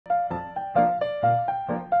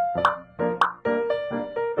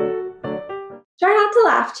Not to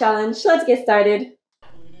laugh challenge. Let's get started.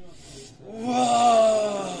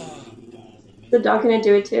 Whoa. The dog gonna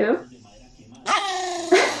do it too?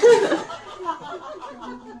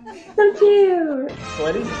 So cute.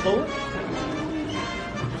 Sweating forward.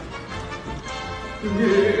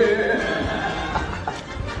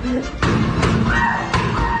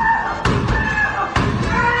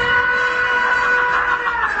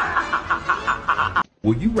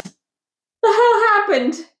 Will you? The hell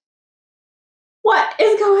happened? What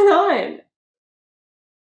is going on?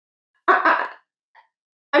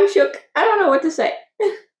 I'm shook. I don't know what to say.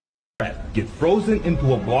 Get frozen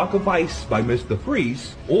into a block of ice by Mr.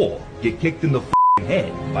 Freeze, or get kicked in the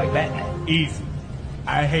head by Batman. Easy.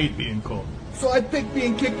 I hate being cold. So I picked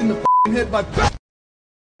being kicked in the head by Batman.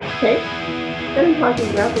 Okay. I've been talking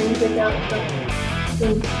about being kicked out.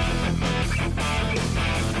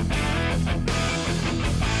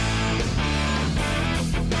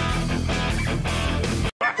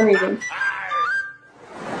 Amazing.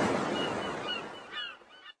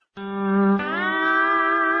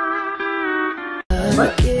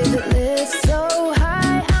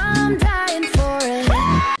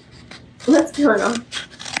 What's going on?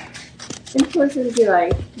 Influencers be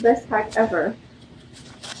like, best hack ever.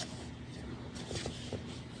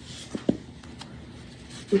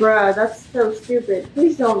 Bruh, that's so stupid.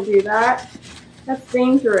 Please don't do that. That's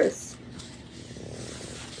dangerous.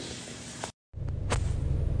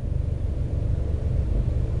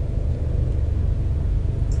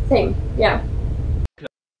 Same, yeah.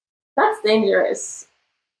 That's dangerous.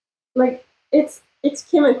 Like, it's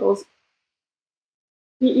chemicals.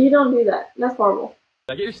 You don't do that. That's horrible.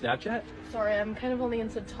 Did I get your Snapchat? Sorry, I'm kind of only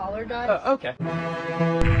into taller guys. Okay.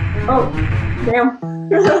 Oh, damn.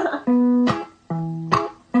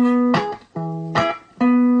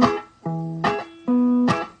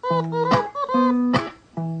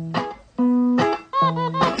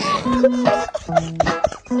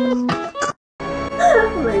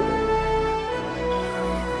 Amazing.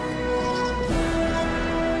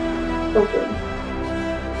 Okay.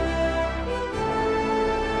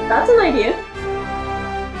 That's an idea.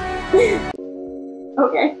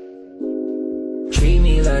 Okay. Treat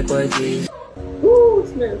me like what these. Ooh,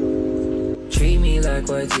 smooth. Treat me like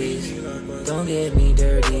what these. Don't get me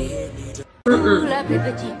dirty. Oh,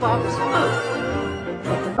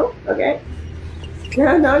 okay.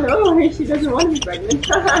 No, she doesn't want to be pregnant.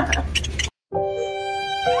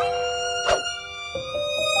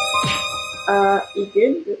 ¿Y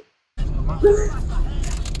qué?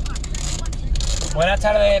 Buenas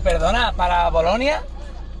tardes, perdona, ¿para Bolonia?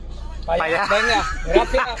 Para allá. Venga,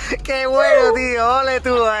 gracias. Qué bueno, tío. Ole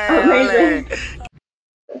tú, ole.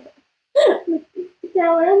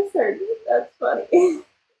 Yeah, answered. That's funny.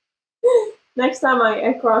 Next time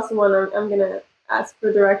I cross one, I'm gonna ask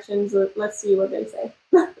for directions. Let's see what they say.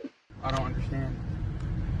 I don't understand.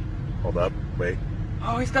 Hold up, wait.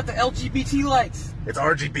 Oh, he's got the LGBT lights. It's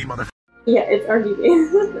RGB, mother. Yeah, it's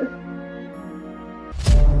RGB.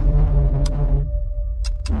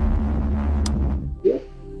 Yeah.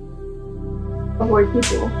 Avoid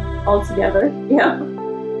people altogether. Yeah.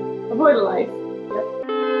 Avoid life. Yep.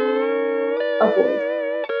 Avoid.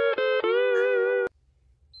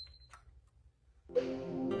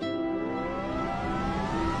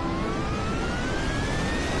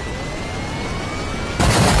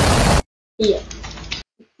 Yeah.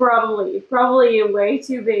 Probably way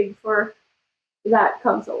too big for that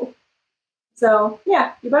console. So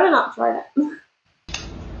yeah, you better not try that.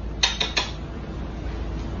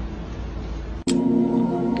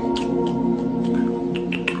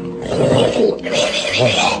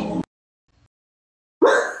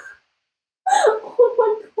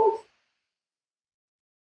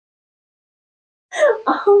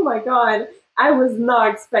 Oh my god, I was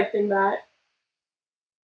not expecting that.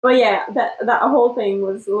 But yeah, that whole thing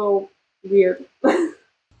was a little weird.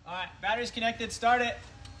 Alright, battery's connected, start it.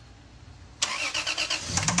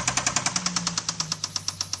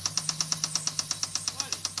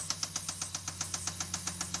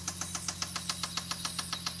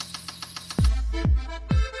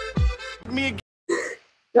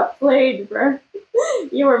 Got played, bro.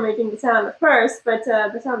 You were making the sound at first, but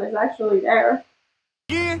the sound is actually there.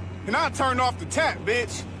 And I'll turn off the tap,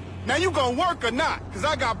 bitch. Now you gonna work or not? Cause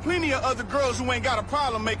I got plenty of other girls who ain't got a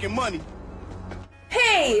problem making money.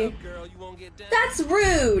 Hey! That's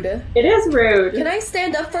rude! It is rude. Can I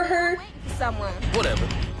stand up for her? Someone. Whatever.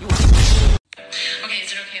 Okay,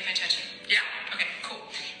 is it okay if I touch you? Yeah. Okay, cool.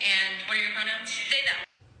 And what are your pronouns? They, them.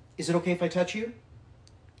 Is it okay if I touch you?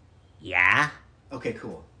 Yeah? Okay,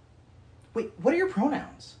 cool. Wait, what are your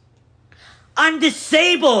pronouns? I'm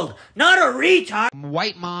disabled! not a retard.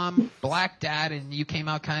 White mom, black dad, and you came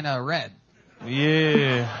out kind of red.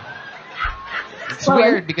 Yeah. It's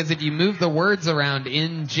weird because if you move the words around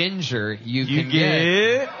in ginger, you can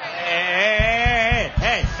get.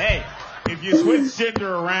 Hey. If you switch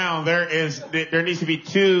gender around, there needs to be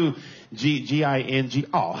two G-I-N-G.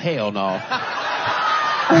 Oh, hell no.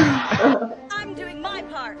 I'm doing my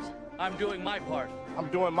part. I'm doing my part. I'm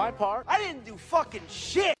doing my part. I didn't do fucking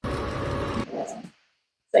shit.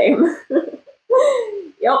 Same.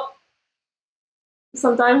 Yep.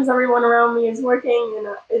 Sometimes everyone around me is working and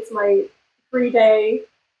it's my free day,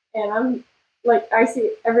 and I'm like, I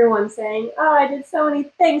see everyone saying, oh, I did so many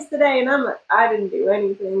things today, and I'm like, I didn't do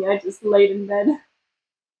anything. I just laid in bed.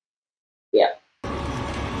 Yeah.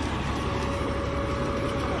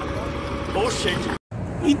 Bullshit.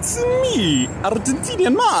 It's me,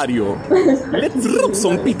 Argentinian Mario. Let's rub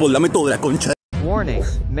some people, la me toda la concha. Warning,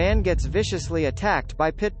 man gets viciously attacked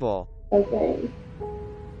by Pitbull. Okay.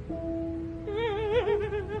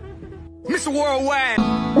 Mr. Worldwide.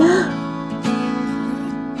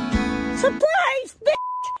 Surprise, bitch!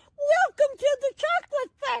 Welcome to the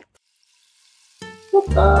chocolate factory. What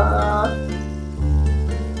the?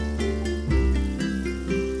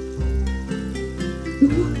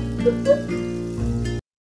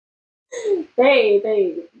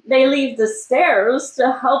 They leave the stairs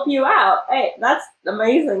to help you out. Hey, that's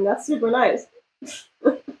amazing. That's super nice.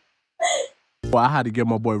 Well, I had to get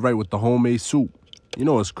my boy right with the homemade soup. You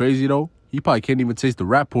know what's crazy though? He probably can't even taste the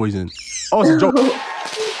rat poison. Oh, it's a joke.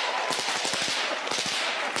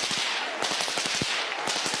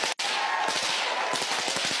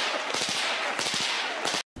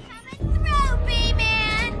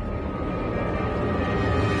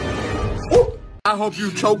 I hope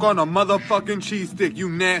you choke on a motherfucking cheese stick, you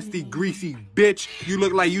nasty, greasy bitch. You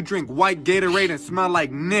look like you drink white Gatorade and smell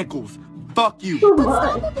like nickels. Fuck you.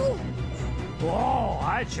 Oh,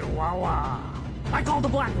 I chihuahua. I call the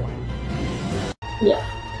black one. Yeah.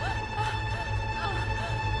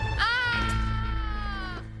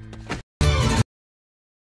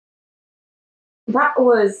 That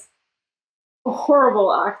was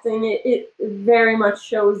horrible acting. It very much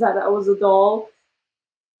shows that I was a doll.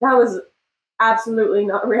 That was absolutely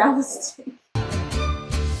not realistic.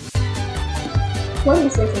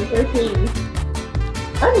 26 and 13.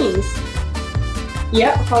 That means,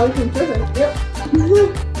 yep, probably from prison. Yep.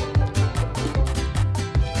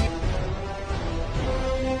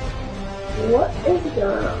 What is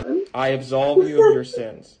going on? I absolve you of your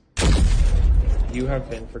sins. You have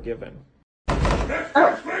been forgiven. Oh.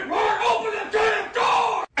 Open the damn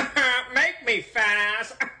door! Make me fat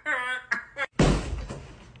ass.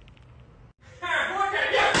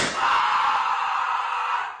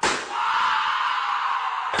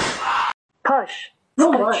 Push,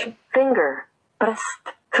 stretch, finger, press,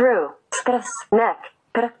 through, press, neck,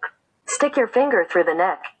 stick your finger through the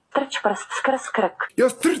neck. Stretch, press,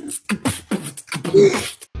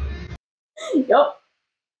 Yup.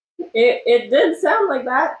 It did sound like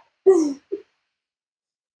that.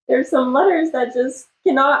 There's some letters that just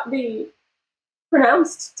cannot be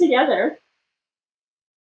pronounced together.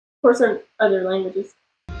 For certain other languages,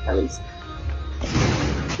 at least.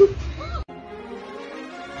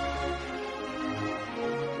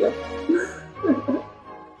 Yep.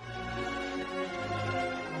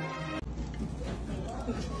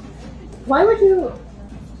 Why would you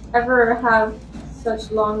ever have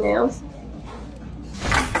such long nails?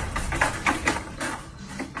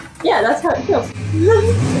 Yeah, that's how it feels.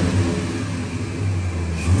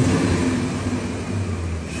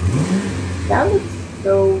 That looks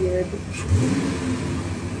so weird.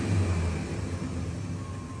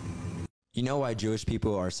 You know why Jewish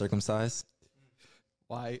people are circumcised?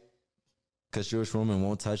 Why? Because Jewish women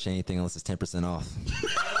won't touch anything unless it's 10% off.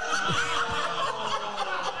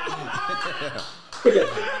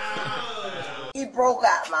 He broke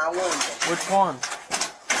out my window. Which one?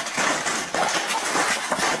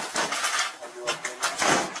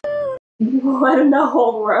 What in the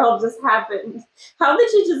whole world just happened? How did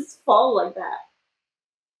she just fall like that?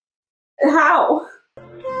 How?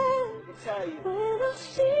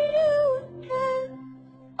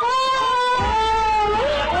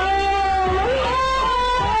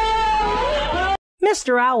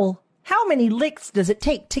 Mr. Owl, how many licks does it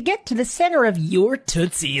take to get to the center of your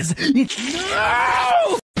tootsies?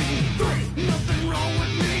 No!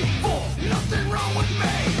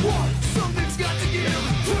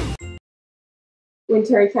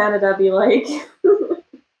 Winter Canada be like,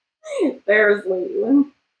 seriously,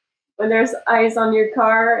 when there's ice on your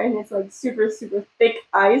car and it's like super thick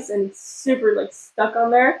ice and it's super like stuck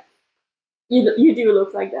on there, you do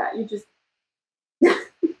look like that. You just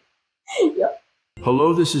Yep.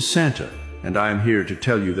 Hello, this is Santa, and I am here to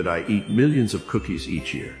tell you that I eat millions of cookies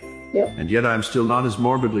each year. Yep. And yet I'm still not as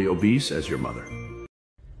morbidly obese as your mother.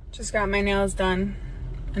 Just got my nails done,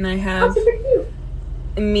 and I have Oh, super cute.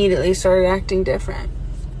 immediately started acting different.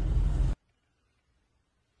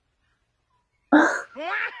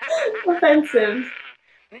 Offensive.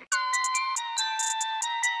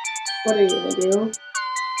 What are you gonna do?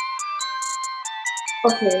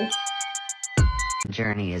 Okay.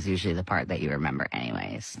 Journey is usually the part that you remember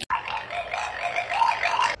anyways.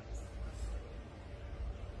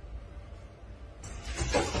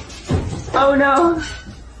 Oh no.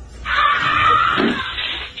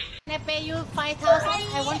 I pay you 5,000.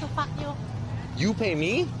 I want to fuck you. You pay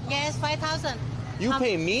me? Yes, 5,000. You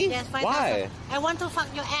pay me? Yes, 5,000. Why? I want to fuck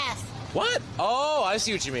your ass. What? Oh, I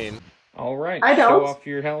see what you mean. All right, I show don't. off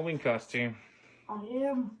your Halloween costume. I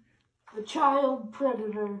am the child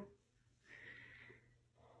predator.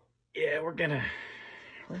 Yeah, we're gonna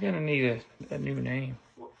need a new name.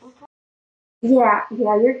 Yeah,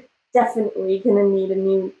 you're definitely gonna need a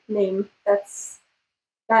new name.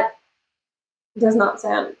 That does not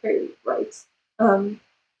sound very right.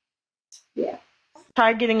 Yeah.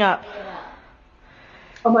 Try getting up.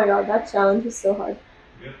 Oh my god, that challenge is so hard.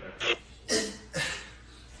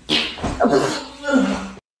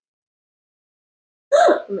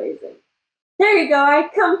 Amazing. There you go, I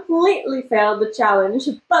completely failed the challenge,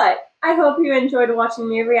 but I hope you enjoyed watching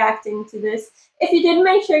me reacting to this. If you did,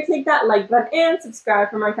 make sure to click that like button and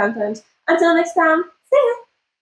subscribe for more content. Until next time, see ya!